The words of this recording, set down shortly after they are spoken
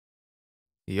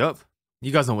Yup.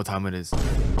 You guys know what time it is.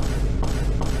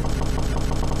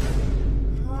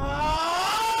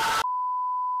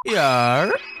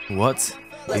 Yeah. What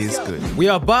is good? We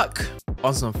are back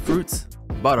on some Fruit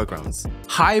Battlegrounds.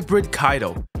 Hybrid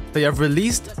Kaido. They have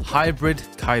released Hybrid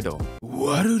Kaido.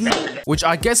 What do they? Which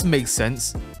I guess makes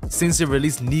sense since they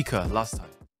released Nika last time.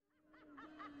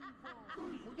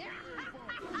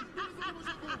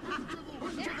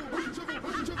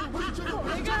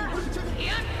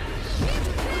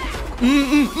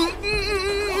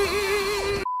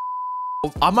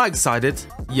 Am I excited?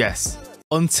 Yes.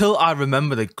 Until I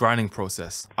remember the grinding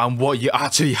process and what you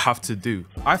actually have to do.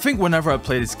 I think whenever I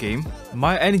play this game,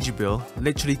 my energy bill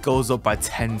literally goes up by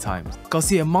 10 times. Because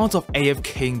the amount of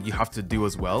AFKing you have to do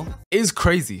as well is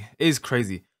crazy. It is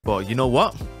crazy. But you know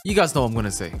what? You guys know what I'm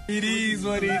gonna say. It is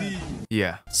what it is.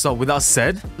 Yeah. So with that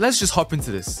said, let's just hop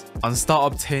into this and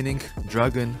start obtaining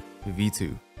Dragon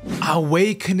V2.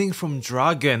 Awakening from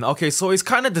Dragon. Okay, so it's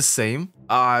kind of the same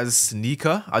as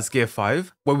Nika, as Gear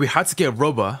 5, where we had to get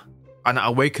Rubber and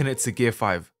awaken it to Gear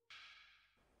 5.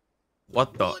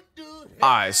 What the?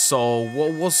 Alright, so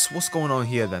what's going on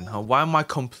here then? Huh? Why am I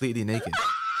completely naked?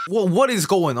 What is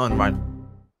going on, right?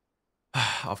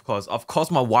 Of course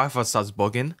my Wi-Fi starts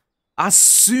bugging. As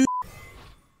soon...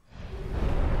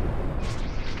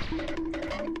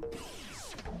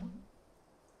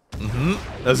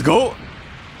 Let's go.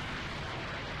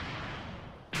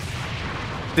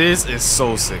 This is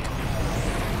so sick.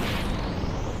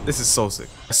 This is so sick.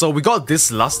 So we got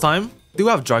this last time. Do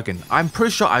I have Dragon? I'm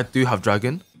pretty sure I do have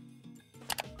Dragon.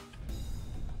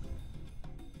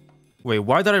 Wait,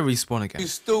 why did I respawn again? You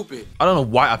stupid. I don't know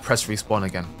why I pressed respawn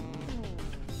again.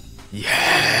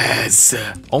 Yes!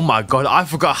 Oh my god, I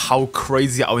forgot how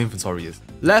crazy our inventory is.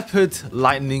 Leopard,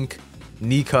 Lightning,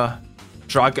 Nika,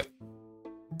 Dragon.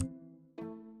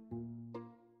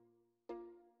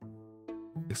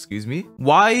 Excuse me?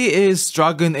 Why is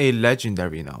Dragon a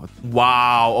legendary now?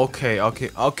 Wow, okay.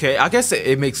 I guess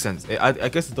it makes sense. I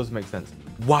guess it does make sense.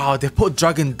 Wow, they put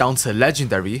Dragon down to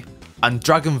legendary and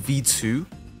Dragon V2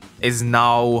 is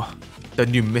now the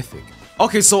new mythic.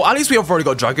 Okay, so at least we have already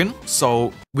got Dragon,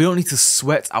 so we don't need to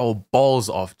sweat our balls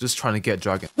off just trying to get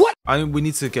Dragon. What? And we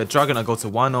need to get Dragon and go to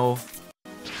Wano.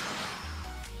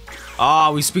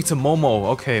 Ah, we speak to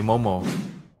Momo. Okay, Momo.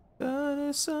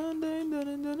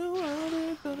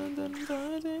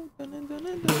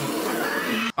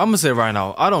 I'm gonna say right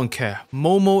now, I don't care.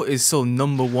 Momo is still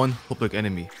 #1 public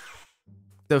enemy.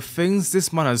 The things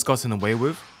this man has gotten away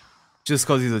with, just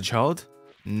because he's a child?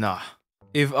 Nah.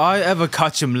 If I ever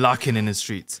catch him lacking in the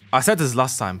streets, I said this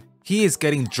last time, he is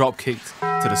getting drop kicked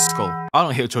to the skull. I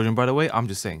don't hate children, by the way, I'm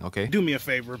just saying, okay? Do me a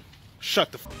favor,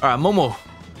 shut the f. Alright, Momo.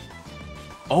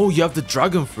 Oh, you have the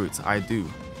dragon fruit. I do.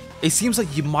 It seems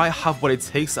like you might have what it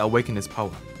takes to awaken his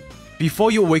power.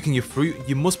 Before you awaken your fruit,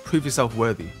 you must prove yourself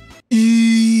worthy.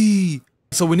 Eee!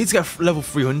 So we need to get level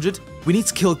 300. We need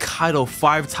to kill Kaido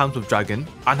 5 times with Dragon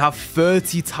and have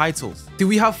 30 titles. Do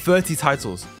we have 30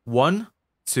 titles? 1,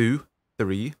 2,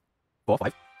 3, 4,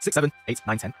 5, 6, 7, 8,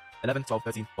 9, 10, 11, 12,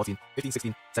 13, 14, 15,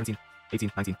 16, 17,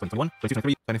 18, 19, 20, 21, 22,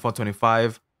 23, 24,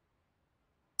 25,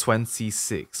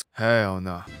 26. Hell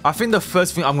no. I think the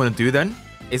first thing I'm going to do then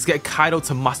is get Kaido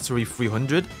to mastery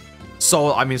 300.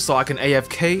 So I can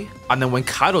AFK, and then when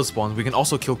Kaido spawns, we can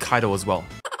also kill Kaido as well.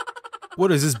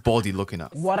 What is this body looking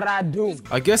at? What did I do?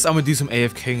 I guess I'm gonna do some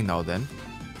AFK now then,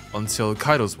 until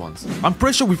Kaido spawns. I'm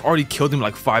pretty sure we've already killed him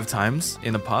like 5 times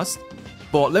in the past,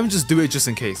 but let me just do it just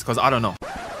in case, because I don't know.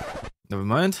 Never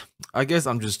mind. I guess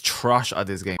I'm just trash at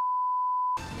this game.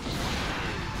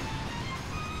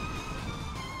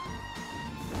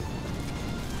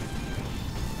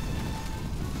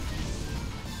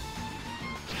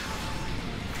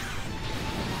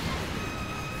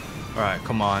 Alright,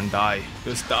 come on, die.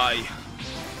 Just die.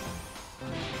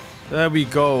 There we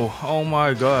go. Oh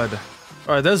my god.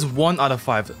 Alright, there's 1 out of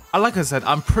 5. Like I said,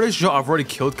 I'm pretty sure I've already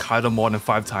killed Kaido more than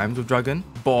 5 times with Dragon.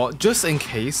 But just in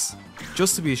case,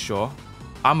 just to be sure,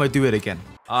 I'm gonna do it again.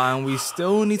 And we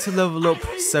still need to level up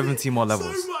 70 more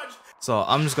levels. So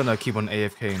I'm just gonna keep on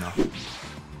AFK now.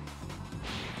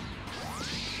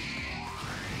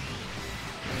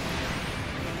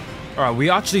 Alright, we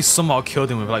actually somehow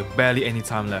killed him with like barely any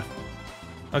time left.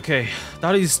 Okay,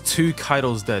 that is 2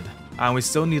 Kaidos dead. And we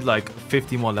still need like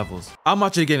 50 more levels. I'm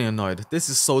actually getting annoyed. This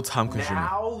is so time consuming.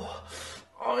 Now,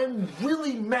 I'm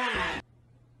really mad.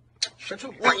 Shut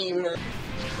your brain.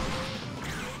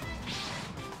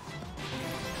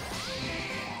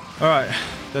 Alright,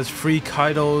 there's 3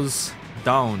 Kaidos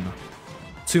down.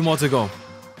 2 more to go.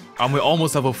 And we're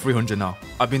almost level 300 now.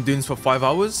 I've been doing this for 5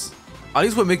 hours. At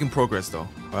least we're making progress though.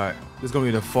 Alright, this is gonna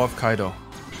be the 4th Kaido.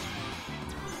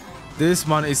 This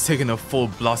man is taking a full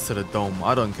blast to the dome.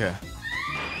 I don't care.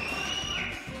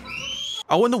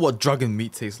 I wonder what dragon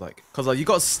meat tastes like. Because like, you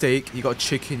got steak, you got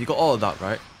chicken, you got all of that,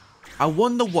 right? I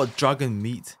wonder what dragon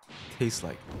meat tastes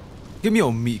like. Give me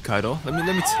your meat, Kaido. Let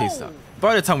me taste that.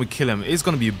 By the time we kill him, it's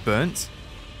going to be burnt.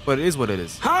 But it is what it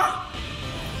is. Huh?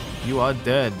 You are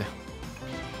dead.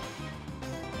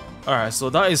 Alright, so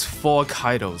that is 4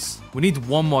 Kaidos. We need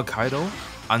 1 more Kaido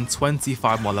and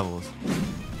 25 more levels.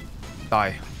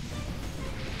 Die.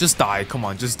 Just die. Come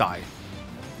on, just die.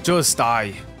 Just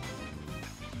die.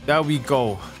 There we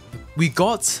go. We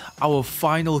got our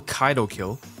final Kaido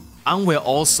kill. And we're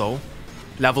also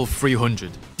level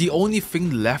 300. The only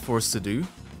thing left for us to do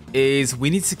is we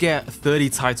need to get 30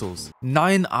 titles.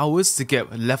 9 hours to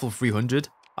get level 300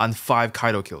 and 5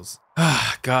 Kaido kills.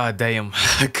 God damn.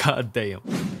 God damn.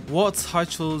 What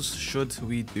titles should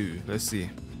we do? Let's see.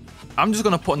 I'm just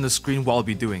gonna put on the screen what I'll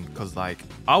be doing because like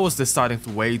I was deciding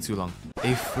for way too long.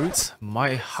 A fruit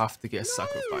might have to get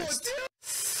sacrificed.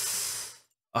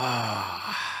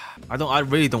 I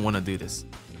really don't want to do this.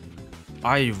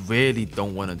 I really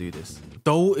don't want to do this.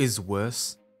 Doe is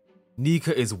worse.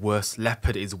 Nika is worse.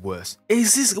 Leopard is worse.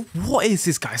 What is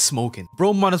this guy smoking?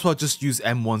 Bro, might as well just use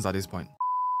M1s at this point.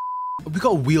 We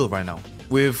got a wheel right now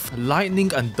with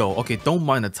lightning and Doe. Okay, don't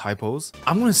mind the typos.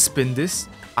 I'm going to spin this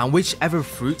and whichever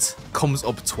fruit comes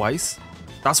up twice,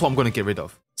 that's what I'm going to get rid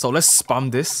of. So let's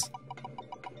spam this.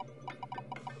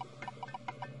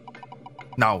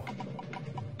 Now.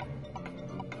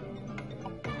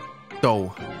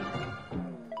 Doe.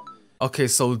 Okay,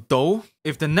 so Doe.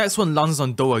 If the next one lands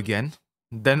on Doe again,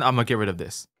 then I'm gonna get rid of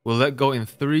this. We'll let go in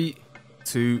 3,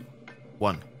 2,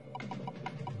 1.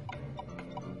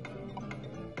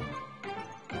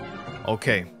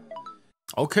 Okay.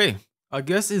 Okay. I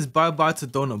guess it's bye-bye to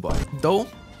Donut Boy. Doe,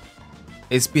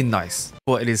 it's been nice,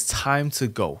 but it is time to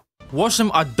go. Watch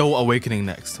them at Doe Awakening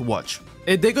next. Watch.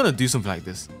 They're gonna do something like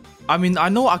this. I mean, I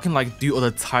know I can like do other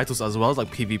titles as well,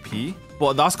 like PvP,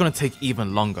 but that's gonna take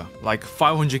even longer. Like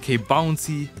 500k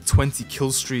bounty, 20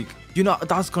 kill streak. You know,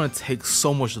 that's gonna take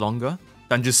so much longer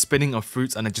than just spinning a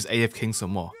fruit and then just AFKing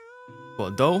some more.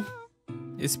 But though,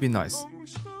 it's been nice.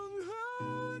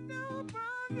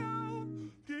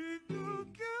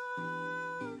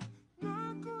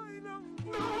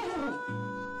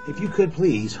 If you could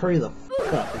please hurry the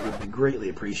f up, it would be greatly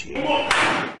appreciated.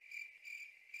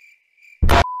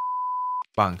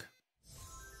 Bang.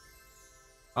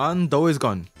 And Doe is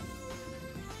gone.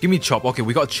 Give me Chop. Okay,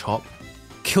 we got Chop.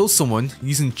 Kill someone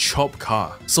using Chop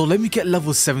Car. So let me get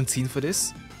level 17 for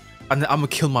this. And then I'm gonna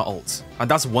kill my ult.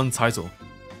 And that's 1 title.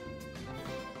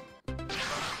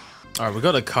 Alright, we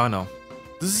got a car now.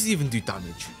 Does this even do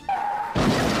damage?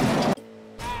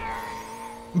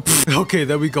 Okay,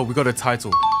 there we go. We got a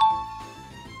title.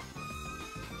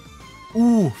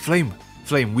 Ooh, flame.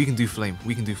 Flame. We can do flame.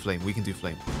 We can do flame. We can do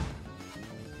flame.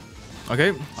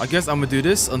 Okay, I guess I'm gonna do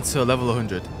this until level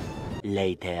 100.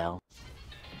 Later.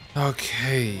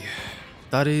 Okay,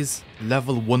 that is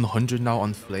level 100 now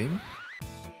on flame.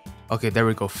 Okay, there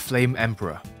we go. Flame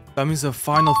Emperor. That means the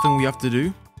final thing we have to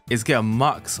do is get a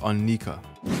max on Nika.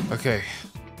 Okay,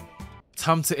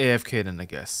 time to AFK then, I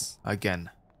guess. Again.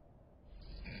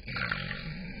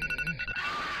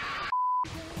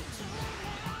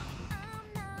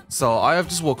 So I have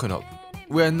just woken up.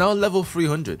 We are now level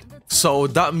 300. So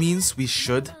that means we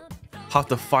should have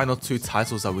the final 2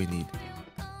 titles that we need.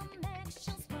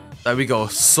 There we go.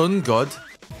 Sun God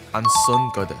and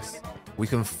Sun Goddess. We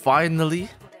can finally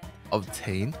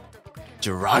obtain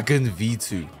Dragon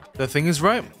V2. The thing is,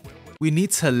 right? We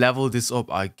need to level this up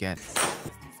again.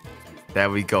 There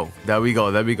we go. There we go.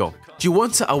 There we go. Do you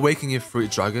want to awaken your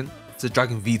fruit dragon to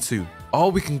Dragon V2? Or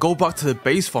we can go back to the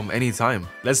base form anytime.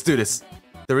 Let's do this.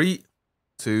 3,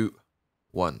 2,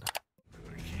 1.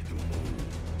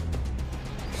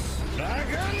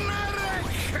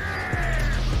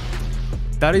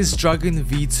 That is Dragon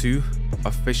V2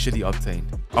 officially obtained.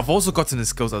 I've also gotten the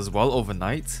skills as well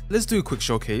overnight. Let's do a quick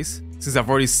showcase since I've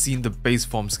already seen the base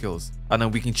form skills. And then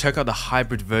we can check out the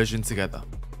hybrid version together.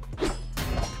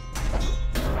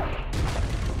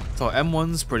 So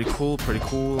M1's pretty cool, pretty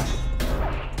cool.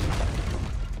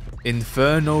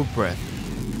 Inferno Breath.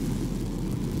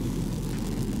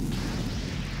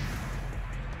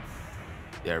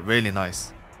 Yeah, really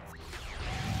nice.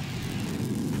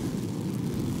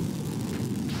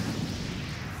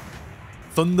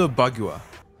 Thunder Bagua.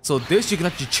 So this, you can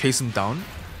actually chase them down,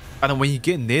 and then when you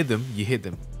get near them, you hit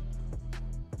them.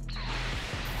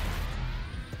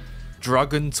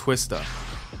 Dragon Twister.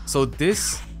 So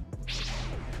this,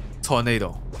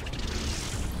 Tornado.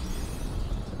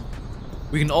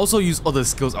 We can also use other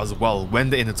skills as well when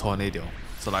they're in a tornado.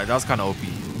 So like that's kind of OP.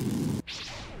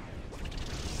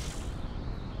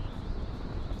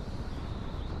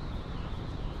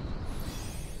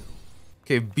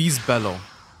 Okay, Beast Bellow.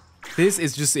 This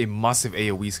is just a massive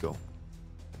AoE skill.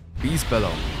 Beast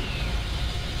Bellow.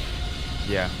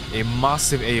 Yeah, a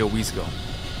massive AoE skill.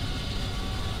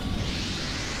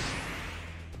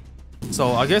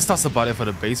 So I guess that's about it for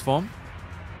the base form.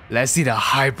 Let's see the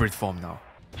hybrid form now.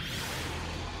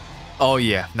 Oh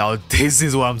yeah, now this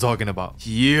is what I'm talking about.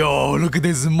 Yo, look at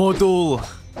this model.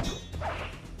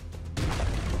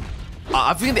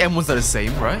 I think the M1s are the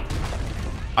same, right?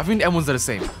 I think the M1s are the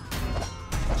same.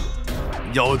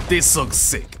 Yo, this looks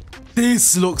sick.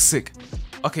 This looks sick.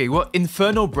 Okay, well,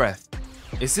 Infernal Breath.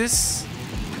 Is this...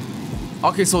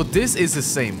 Okay, so this is the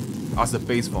same as the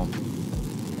base form.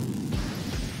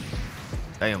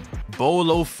 Damn.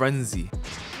 Bolo Frenzy.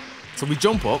 So we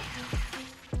jump up.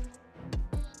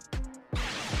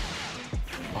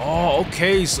 Oh,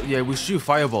 okay. So yeah, we shoot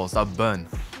fireballs that burn.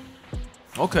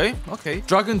 Okay, okay.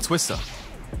 Dragon Twister.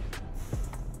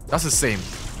 That's the same.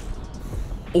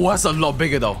 Oh, that's a lot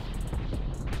bigger though.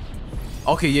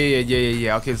 Okay,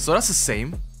 yeah. Okay, so that's the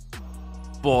same.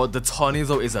 But the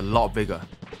tornado is a lot bigger.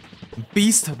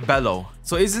 Beast Bellow.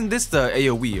 So isn't this the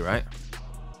AoE, right?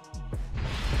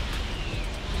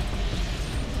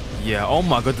 Yeah, oh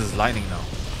my god, there's lightning now.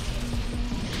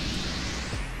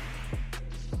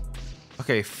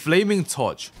 Okay, Flaming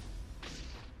Torch.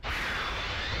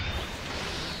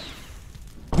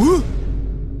 Woo!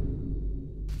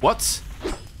 What?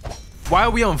 Why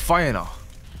are we on fire now?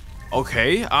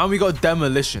 Okay, and we got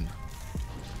Demolition.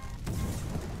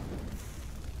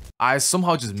 I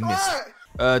somehow just missed.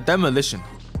 Demolition.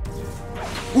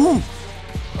 Ooh!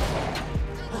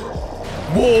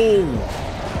 Whoa!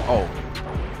 Oh.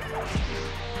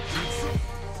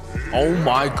 Oh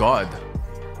my god.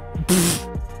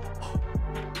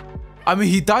 I mean,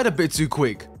 he died a bit too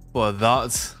quick, but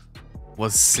that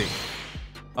was sick.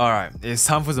 Alright, it's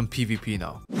time for some PvP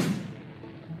now.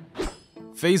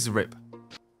 Phase Rip.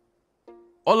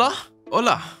 Hola?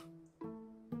 Hola.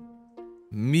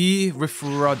 Me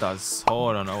refuradas.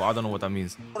 Hold on, I don't know what that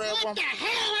means. What the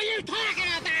hell are you talking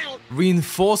about?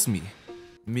 Reinforce me.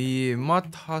 Me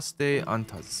mataste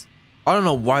antes. I don't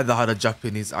know why they had a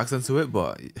Japanese accent to it,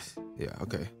 but yeah,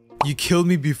 okay. You killed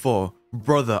me before.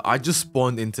 Brother, I just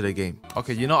spawned into the game.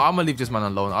 Okay, you know, I'm gonna leave this man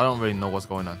alone. I don't really know what's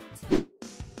going on.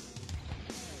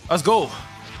 Let's go.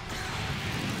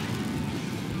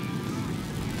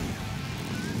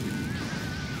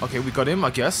 Okay, we got him, I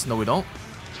guess. No, we don't.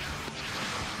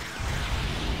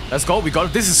 Let's go. We got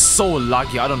it. This is so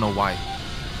laggy. I don't know why.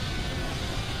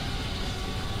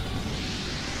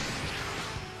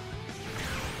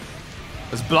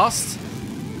 Let's blast.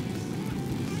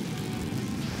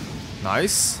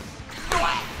 Nice.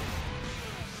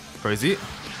 Crazy.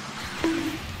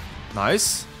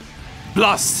 Nice.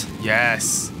 Blast.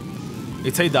 Yes.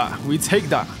 We take that. We take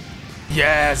that.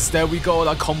 Yes. There we go.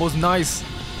 That combo's nice.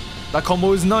 That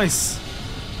combo is nice.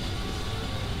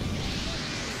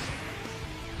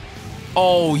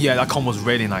 Oh yeah, that combo's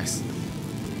really nice.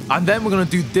 And then we're gonna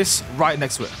do this right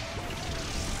next to it.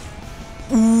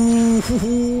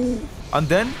 Ooh. And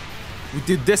then we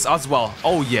did this as well.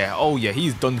 Oh yeah,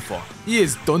 he's done for. He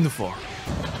is done for.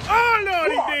 Oh no,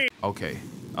 he did. Okay.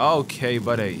 Okay,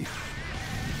 buddy.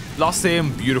 Lost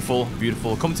him. Beautiful,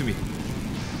 beautiful. Come to me.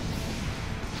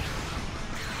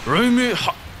 Bring me.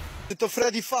 To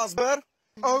Freddy Fazbear?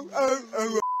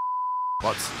 Oh.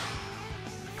 What?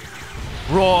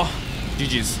 Raw.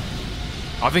 GG's.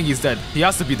 I think he's dead. He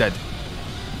has to be dead.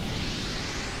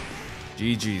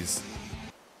 GG's.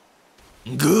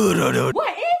 Good.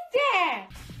 What is that?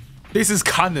 This is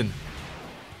canon.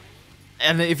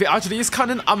 And if it actually is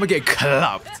canon, I'm gonna get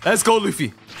clapped. Let's go,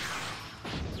 Luffy.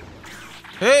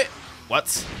 Hey.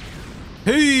 What?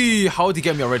 Hey. How'd he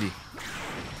get me already?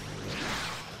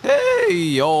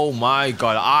 Hey. Oh my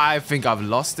god. I think I've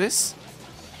lost this.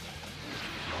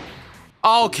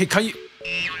 Okay, can you...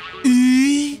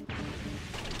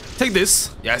 Take this.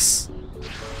 Yes.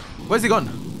 Where's he gone?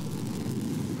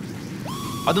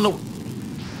 I don't know.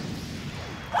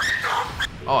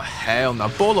 Oh, hell no.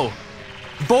 Bolo.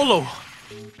 Bolo.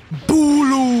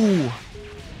 Bulu.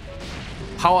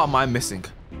 How am I missing?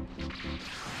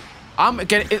 I'm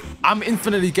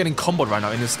infinitely getting comboed right now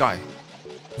in the sky.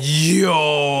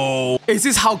 Yo. Is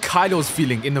this how Kaido's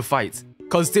feeling in the fight?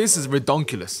 Because this is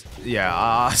redonkulous.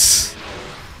 Yeah.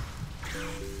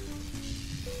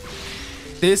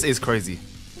 This is crazy.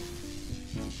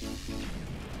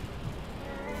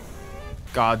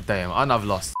 God damn, and I've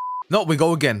lost. No, we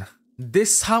go again.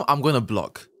 This time I'm gonna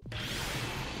block.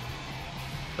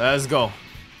 Let's go.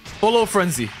 Follow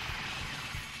Frenzy.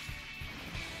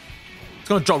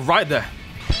 gonna drop right there.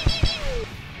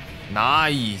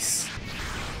 Nice.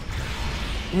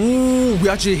 Ooh, we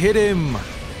actually hit him.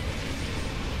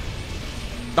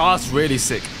 That's really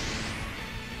sick.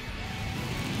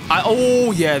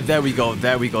 Oh yeah, there we go,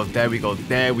 there we go, there we go,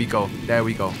 there we go, there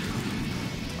we go.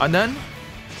 And then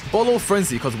Bolo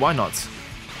Frenzy, because why not?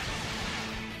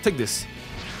 Take this.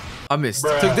 I missed.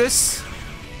 Take this.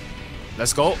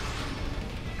 Let's go.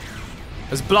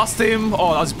 Let's blast him.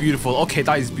 Oh, that's beautiful. Okay,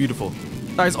 that is beautiful.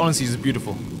 That is honestly just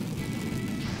beautiful.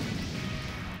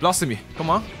 Blasting me. Come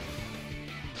on.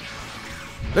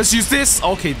 Let's use this.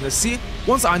 Okay, let's see.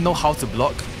 Once I know how to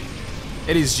block,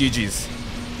 it is GG's.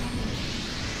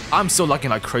 I'm still lagging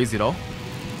like crazy though.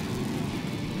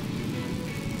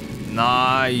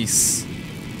 Nice.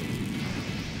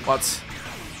 What?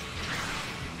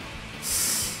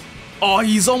 Oh,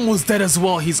 he's almost dead as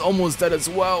well. He's almost dead as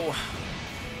well.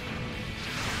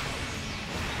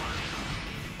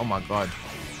 Oh my god.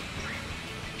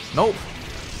 Nope.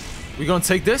 We're gonna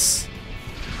take this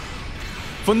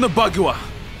from the Bagua.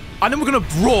 And then we're gonna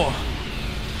roar.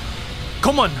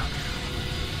 Come on.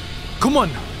 Come on.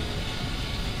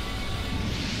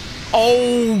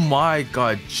 Oh my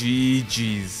god.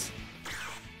 GG's.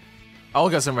 I'll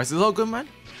get some rest. It's all good, man.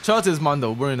 Shout out to this man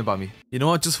though, worrying about me. You know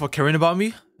what? Just for caring about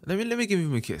me, let me give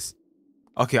him a kiss.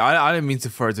 Okay, I didn't mean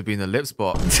for it to be in the lips,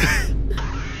 but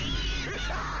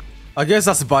I guess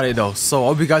that's about it though. So I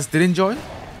hope you guys did enjoy.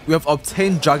 We have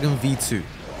obtained Dragon V2.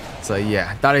 So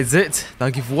yeah, that is it.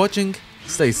 Thank you for watching.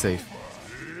 Stay safe.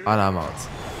 And I'm out.